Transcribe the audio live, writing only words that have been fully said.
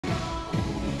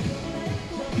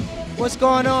What's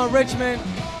going on, Richmond?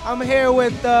 I'm here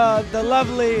with the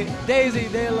lovely Daisy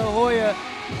De La Hoya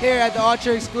here at the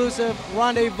Archer exclusive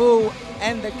Rendezvous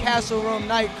and the Castle Room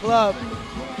nightclub.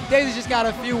 Daisy just got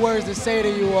a few words to say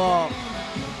to you all.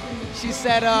 She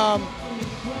said, I'm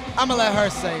gonna let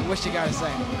her say what she gotta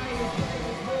say.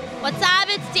 What's up?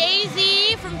 It's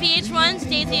Daisy from VH1's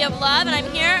Daisy of Love, and I'm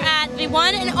here at the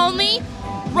one and only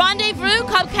Rendezvous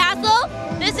Club Castle.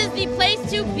 This is the place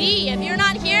to be. If you're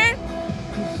not here,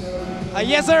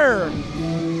 Yes, sir.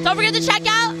 don't forget to check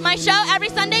out my show every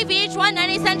Sunday, VH1, 9,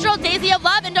 8 Central, Daisy of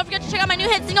Love, and don't forget to check out my new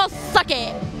hit single, Suck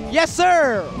It. Yes,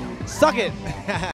 sir. Suck it.